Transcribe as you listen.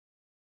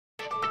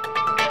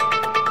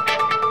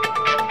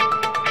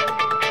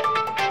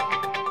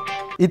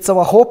It's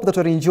our hope that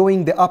you're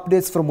enjoying the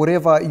updates from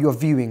wherever you are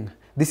viewing.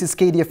 This is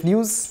KDF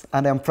News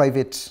and I am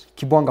Private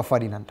Kibwanga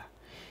Ferdinand.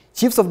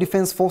 Chiefs of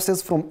Defense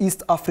Forces from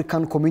East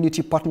African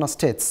Community Partner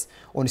States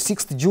on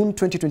 6th June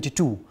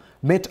 2022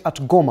 met at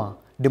Goma,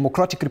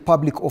 Democratic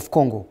Republic of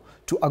Congo,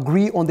 to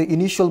agree on the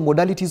initial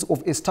modalities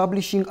of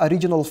establishing a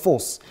regional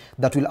force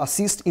that will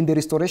assist in the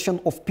restoration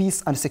of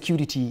peace and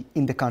security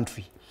in the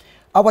country.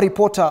 Our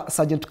reporter,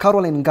 Sergeant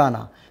Caroline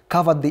Ngana,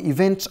 covered the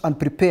event and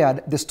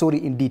prepared the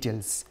story in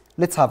details.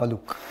 Let's have a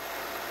look.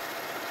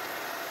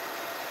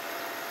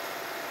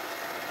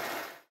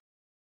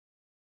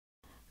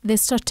 The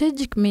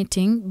strategic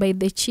meeting by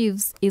the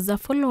chiefs is a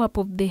follow-up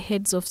of the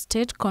Heads of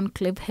State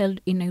conclave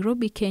held in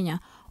Nairobi, Kenya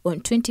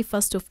on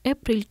 21st of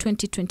April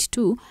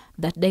 2022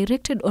 that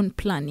directed on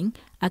planning,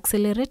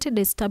 accelerated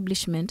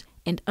establishment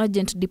and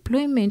urgent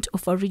deployment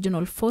of a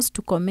regional force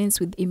to commence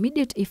with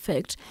immediate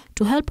effect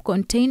to help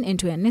contain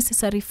and where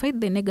necessary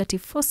fight the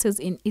negative forces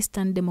in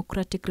Eastern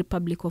Democratic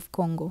Republic of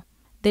Congo.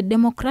 The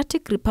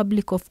Democratic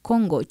Republic of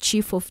Congo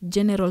Chief of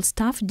General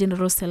Staff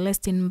General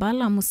Celestin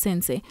Mbala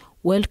Musense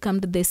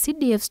welcomed the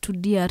CDFs to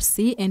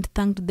DRC and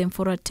thanked them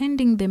for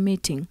attending the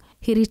meeting.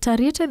 He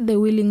reiterated the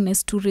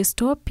willingness to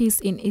restore peace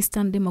in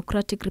Eastern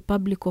Democratic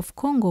Republic of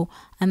Congo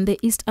and the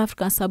East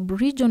African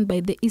sub-region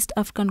by the East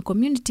African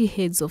Community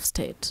Heads of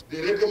State.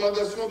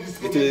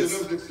 It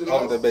is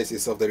on the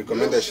basis of the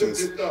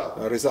recommendations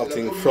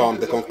resulting from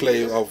the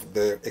conclave of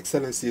the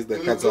Excellencies, the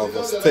Heads of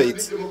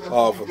States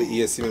of the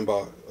EAC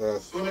member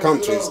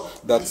countries,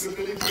 that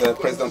the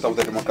President of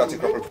the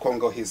Democratic Republic of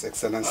Congo, His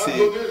Excellency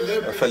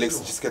Felix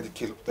Tshisekedi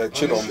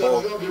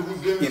Chilombo,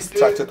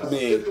 instructed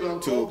me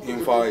to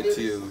invite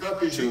you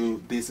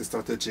to this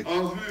strategic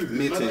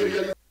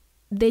meeting.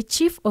 The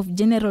Chief of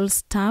General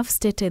Staff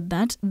stated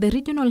that the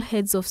regional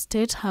heads of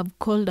state have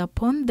called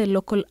upon the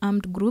local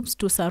armed groups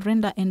to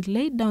surrender and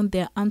lay down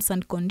their arms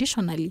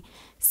unconditionally,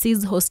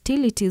 cease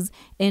hostilities,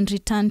 and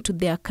return to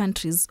their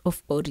countries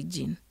of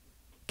origin.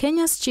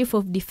 Kenya's Chief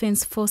of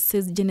Defense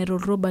Forces General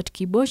Robert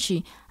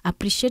Kibochi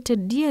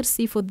appreciated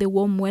DRC for the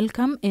warm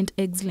welcome and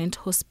excellent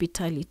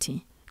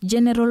hospitality.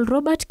 General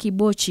Robert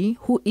Kibochi,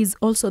 who is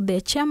also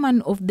the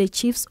chairman of the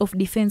Chiefs of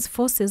Defense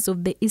Forces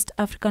of the East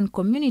African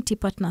Community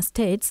Partner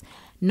States,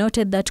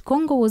 noted that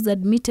Congo was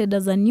admitted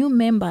as a new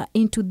member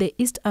into the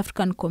East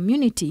African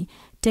Community,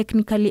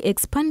 technically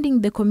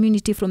expanding the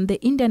community from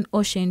the Indian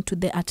Ocean to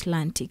the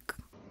Atlantic.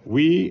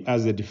 We,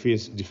 as the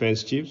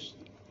defense chiefs,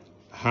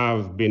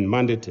 have been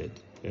mandated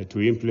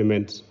to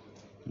implement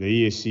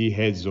the EAC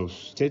Heads of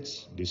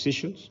States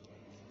decisions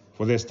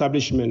for the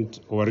establishment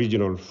of a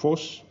regional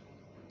force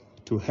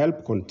to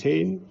help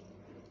contain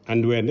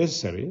and, where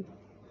necessary,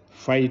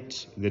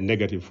 fight the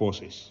negative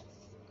forces.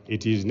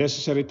 It is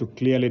necessary to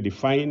clearly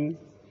define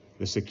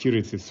the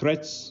security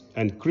threats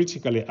and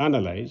critically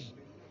analyze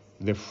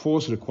the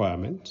force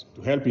requirement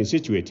to help in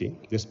situating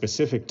the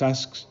specific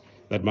tasks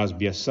that must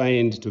be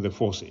assigned to the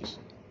forces.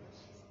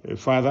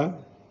 Further,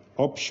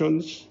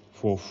 options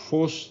for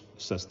force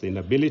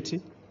sustainability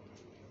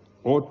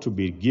ought to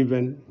be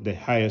given the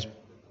highest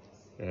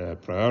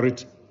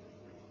priority.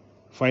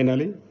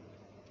 Finally,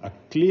 a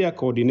clear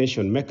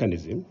coordination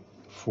mechanism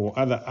for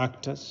other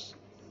actors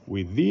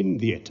within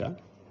theater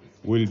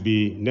will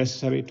be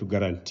necessary to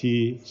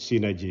guarantee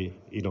synergy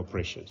in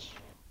operations.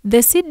 The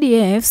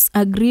CDFs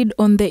agreed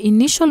on the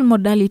initial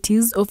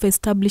modalities of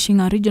establishing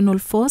a regional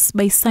force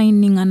by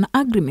signing an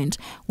agreement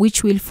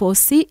which will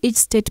foresee each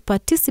state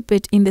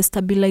participate in the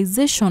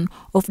stabilization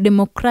of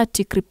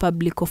Democratic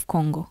Republic of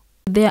Congo.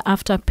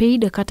 Thereafter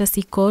paid a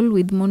courtesy call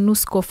with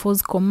MONUSCO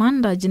Force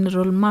Commander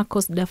General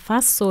Marcos da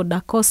Faso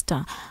da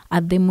Costa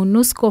at the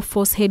MONUSCO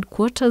Force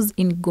Headquarters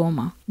in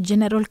Goma.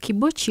 General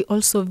Kibochi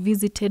also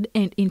visited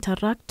and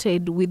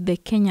interacted with the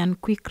Kenyan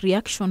Quick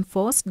Reaction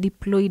Force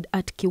deployed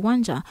at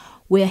Kiwanja,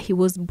 where he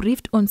was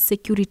briefed on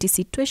security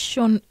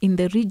situation in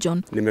the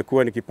region.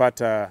 Nimekuwa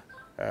nikipata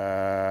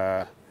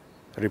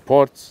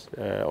reports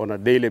on a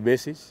daily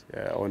basis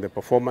on the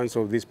performance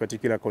of this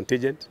particular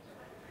contingent,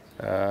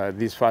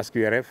 this first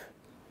QRF,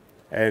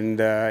 and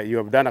you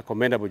have done a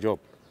commendable job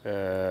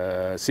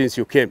since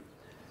you came.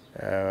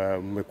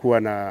 Mmekuwa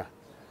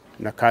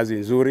na kazi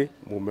nzuri,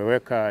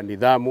 mumeweka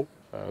nidhamu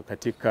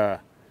katika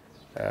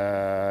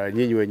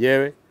nyinyi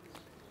wenyewe,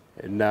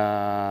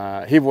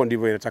 na hivyo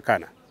ndivyo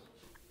inatakana.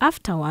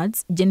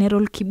 Afterwards,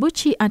 General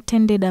Kibochi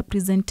attended a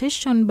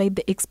presentation by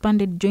the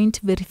Expanded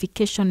Joint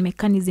Verification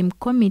Mechanism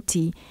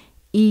Committee,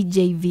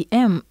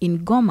 EJVM, in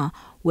Goma,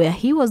 where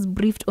he was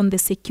briefed on the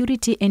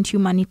security and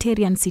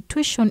humanitarian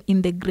situation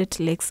in the Great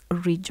Lakes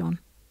region.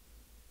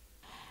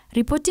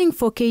 Reporting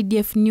for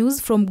KDF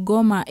News from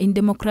Goma in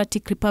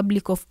Democratic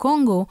Republic of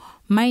Congo,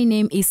 my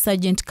name is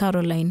Sergeant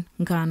Caroline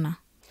Ngana.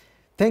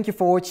 Thank you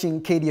for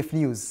watching KDF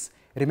News.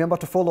 Remember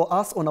to follow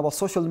us on our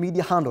social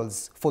media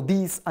handles for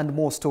these and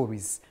more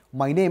stories.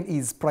 My name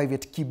is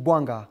Private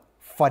Kibwanga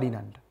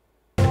Ferdinand.